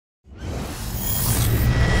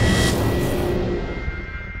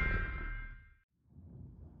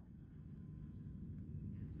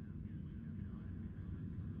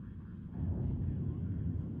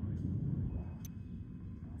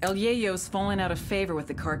El Yayo's fallen out of favor with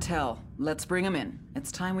the cartel. Let's bring him in.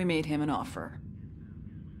 It's time we made him an offer.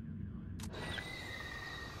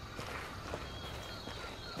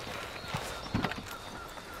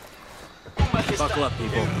 Buckle up,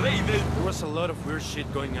 people. There was a lot of weird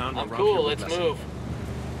shit going on around here. Cool, let's move.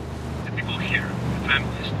 The people here, the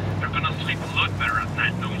families, they're gonna sleep a lot better at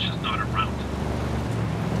night knowing she's not around.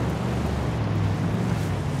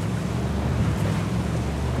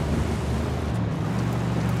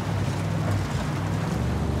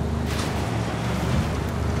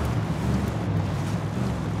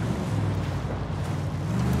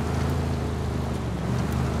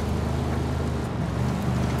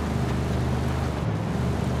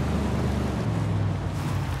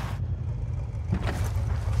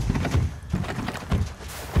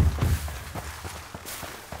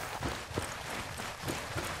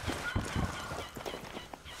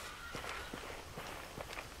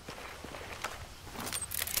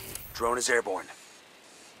 Drone is airborne.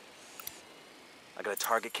 I got a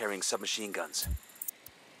target carrying submachine guns.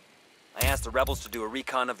 I asked the rebels to do a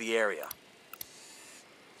recon of the area.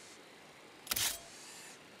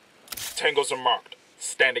 Tangos are marked.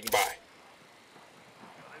 Standing by.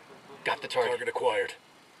 Got the target. Target acquired.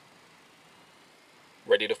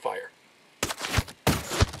 Ready to fire.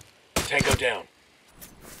 Tango down.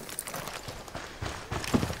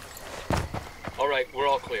 All right, we're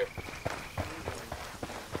all clear.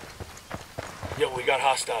 Yo, we got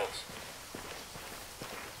hostiles.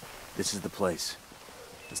 This is the place.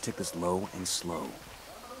 Let's take this low and slow.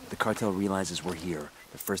 If the cartel realizes we're here,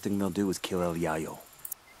 the first thing they'll do is kill El Yayo.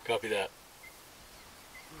 Copy that.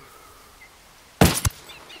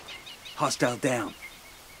 Hostile down.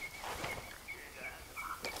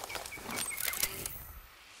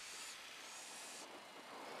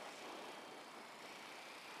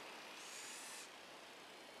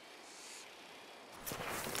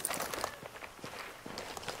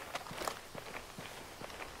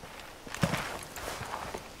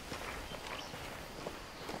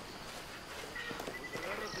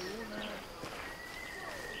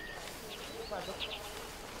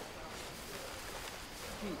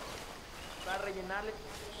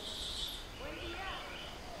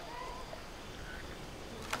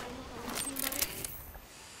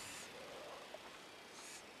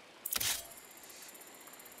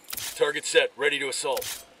 Target set, ready to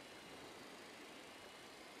assault.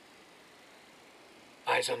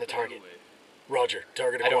 Eyes on the target. Roger,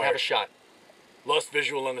 target acquired. I don't have a shot. Lost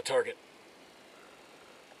visual on the target.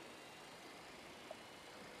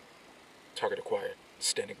 Target acquired.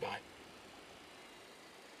 Standing by.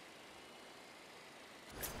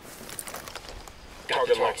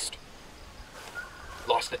 Target lost.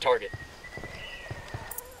 Lost the target.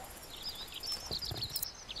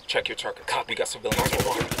 Check your target. Copy, got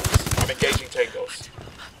civilians. I'm engaging tangos.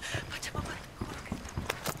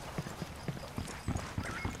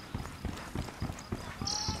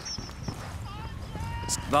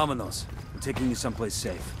 Vámonos. I'm taking you someplace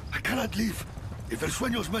safe. I cannot leave. If El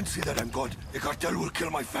Sueños men see that I'm God, the cartel will kill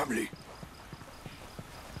my family.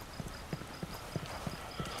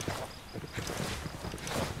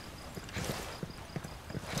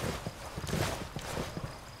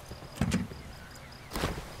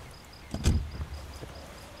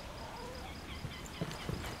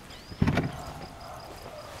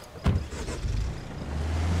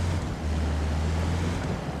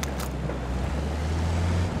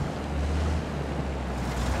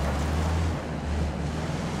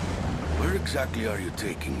 Where exactly are you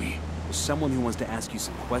taking me? There's someone who wants to ask you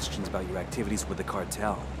some questions about your activities with the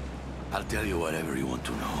cartel. I'll tell you whatever you want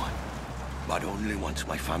to know. But only once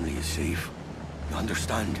my family is safe. You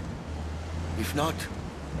understand? If not,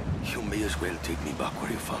 you may as well take me back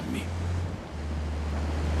where you found me.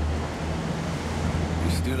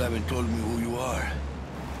 You still haven't told me who you are.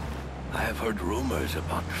 I have heard rumors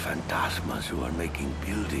about phantasmas who are making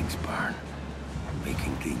buildings burn,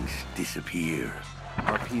 making things disappear.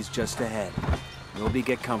 RP's just ahead. Nobody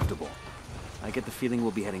get comfortable. I get the feeling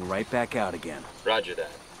we'll be heading right back out again. Roger that.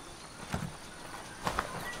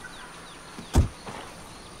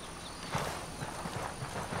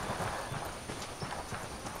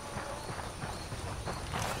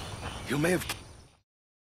 You may have...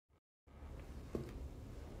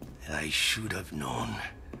 I should have known.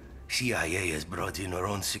 CIA has brought in her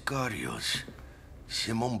own sicarios.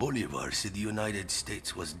 Simón Bolívar said the United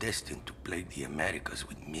States was destined to plague the Americas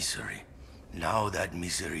with misery. Now that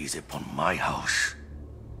misery is upon my house.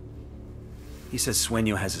 He says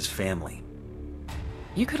Sueño has his family.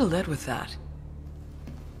 You could have led with that.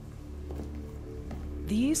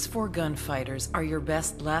 These 4 gunfighters are your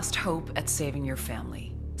best last hope at saving your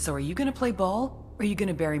family. So are you gonna play ball, Are you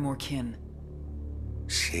gonna bury more kin?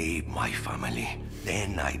 Save my family.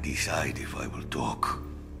 Then I decide if I will talk.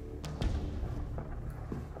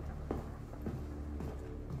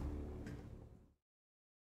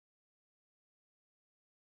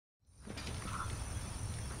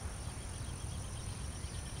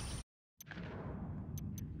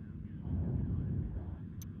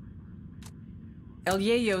 El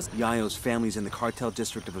Yayo's... Yayo's family's in the cartel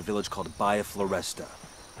district of a village called Bahia Floresta.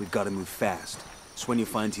 We've got to move fast. Sueño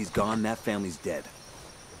finds he's gone, that family's dead.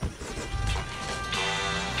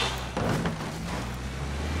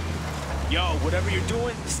 Yo, whatever you're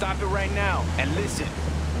doing, stop it right now. And listen,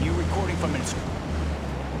 you recording from an...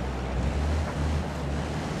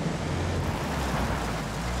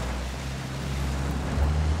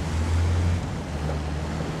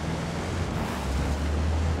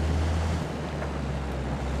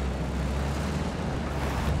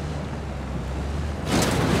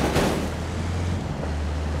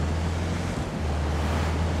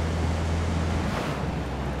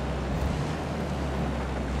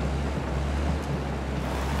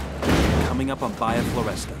 Up on Bahia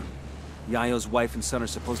Floresta. Yayo's wife and son are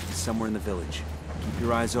supposed to be somewhere in the village. Keep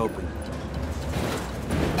your eyes open.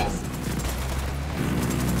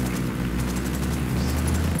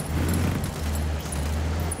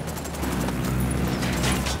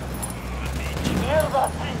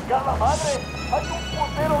 ¡Mierda! ¡Chingada madre! ¡Hay un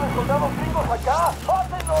putero de soldados gringos acá!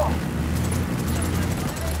 ¡Mátenlo!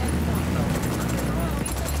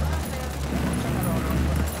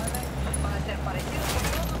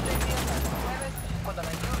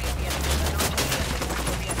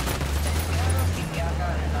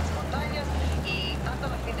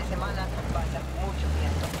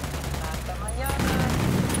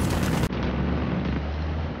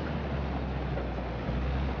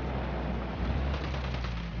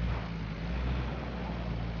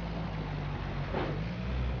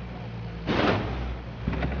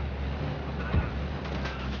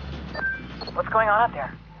 What's going on out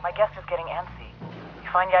there? My guest is getting antsy. You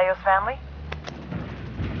find Yayo's family?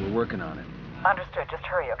 We're working on it. Understood. Just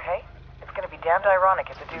hurry, okay? It's gonna be damned ironic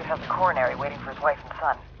if the dude has a coronary waiting for his wife and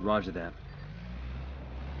son. Roger that.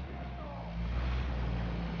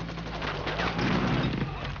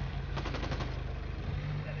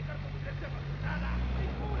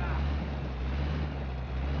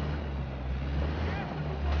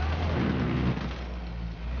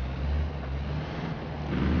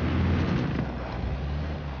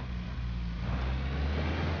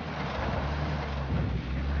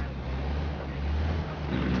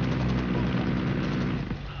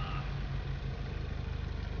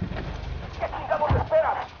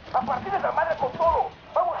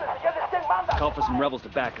 Call for some rebels to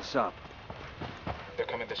back us up. They're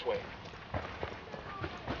coming this way.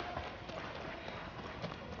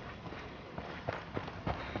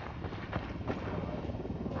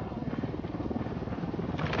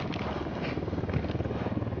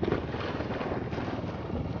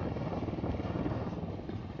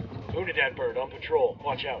 Unidad bird on patrol.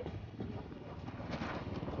 Watch out.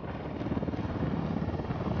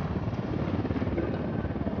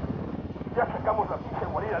 Ya sacamos la pinche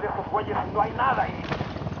guarida de esos güeyes y no hay nada ahí.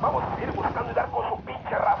 Vamos a seguir buscando y dar con su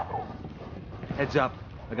pinche rastro. Heads up.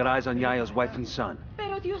 I got eyes on Yayo's wife and son.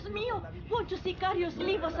 Pero Dios mío, won't you sicarios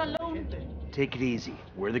leave us alone? Take it easy.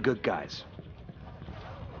 We're the good guys.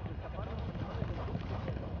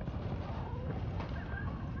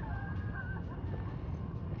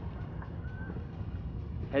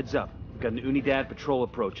 Heads up. We've got an Unidad patrol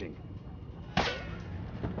approaching.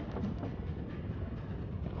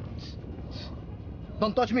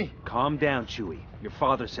 Don't touch me! Calm down, Chewie. Your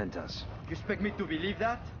father sent us. You expect me to believe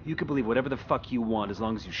that? You can believe whatever the fuck you want as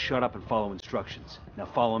long as you shut up and follow instructions. Now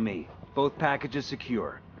follow me. Both packages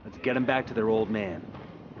secure. Let's get them back to their old man.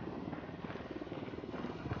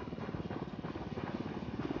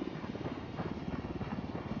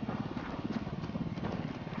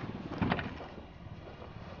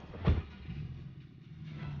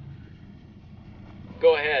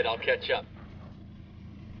 Go ahead, I'll catch up.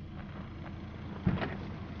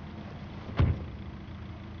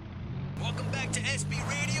 Welcome back to SP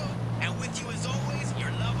Radio, and with you as always,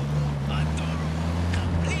 your lovable, adorable,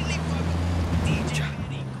 completely fuckable DJ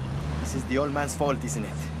Nico. This is the old man's fault, isn't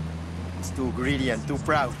it? He's too greedy and too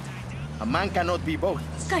proud. A man cannot be both.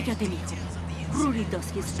 Cállate, mijo. Rudy does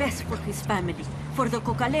his best for his family, for the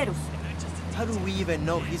cocaleros. How do we even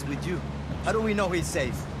know he's with you? How do we know he's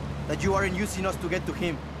safe? That you aren't using us to get to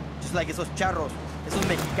him, just like esos charros, esos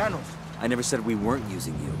mexicanos. I never said we weren't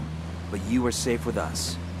using you, but you are safe with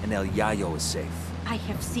us, and El Yayo is safe. I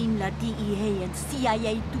have seen La DEA and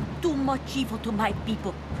CIA do too much evil to my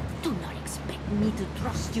people. Do not expect me to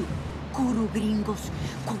trust you? Kuru gringos,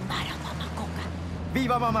 kumara mamacoca.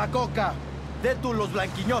 ¡Viva Mamacoca! ¡De tú los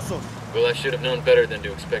blanquiñosos! Well, I should have known better than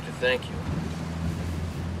to expect a thank you.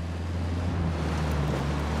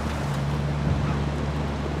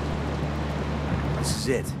 This is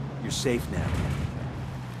it. You're safe now.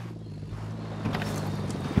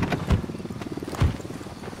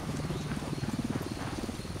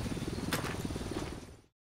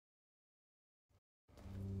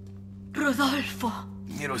 Rodolfo.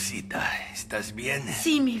 Mi Rosita, ¿estás bien?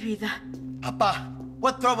 Sí, mi vida. Papa,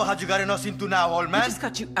 what trouble had you gotten us into now, old We man? just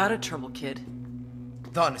got you out of trouble, kid.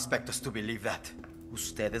 Don't expect us to believe that.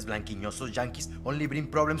 Ustedes, blanquiñosos yankees, only bring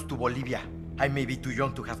problems to Bolivia. I may be too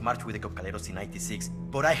young to have marched with the cocaleros in '96,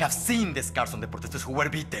 but I have seen the scars on the protesters who were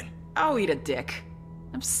beaten. Oh, eat a dick.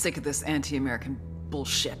 I'm sick of this anti-American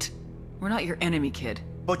bullshit. We're not your enemy, kid.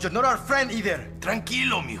 But you're not our friend either.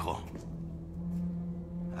 Tranquilo, mijo.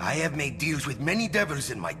 I have made deals with many devils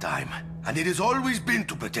in my time, and it has always been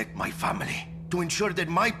to protect my family, to ensure that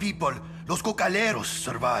my people, los cocaleros,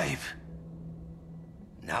 survive.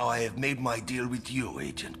 Now I have made my deal with you,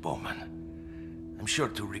 Agent Bowman. I'm sure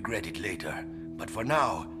to regret it later, but for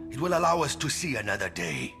now, it will allow us to see another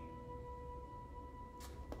day.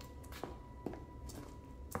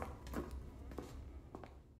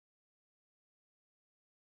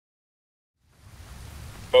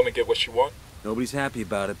 Bowman get what she want? Nobody's happy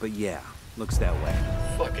about it, but yeah, looks that way.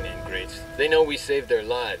 Fucking ingrates. They know we saved their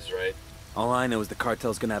lives, right? All I know is the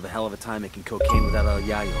cartel's gonna have a hell of a time making cocaine without El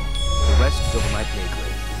Yayo. The rest is over my pay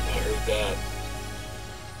grade. I heard that.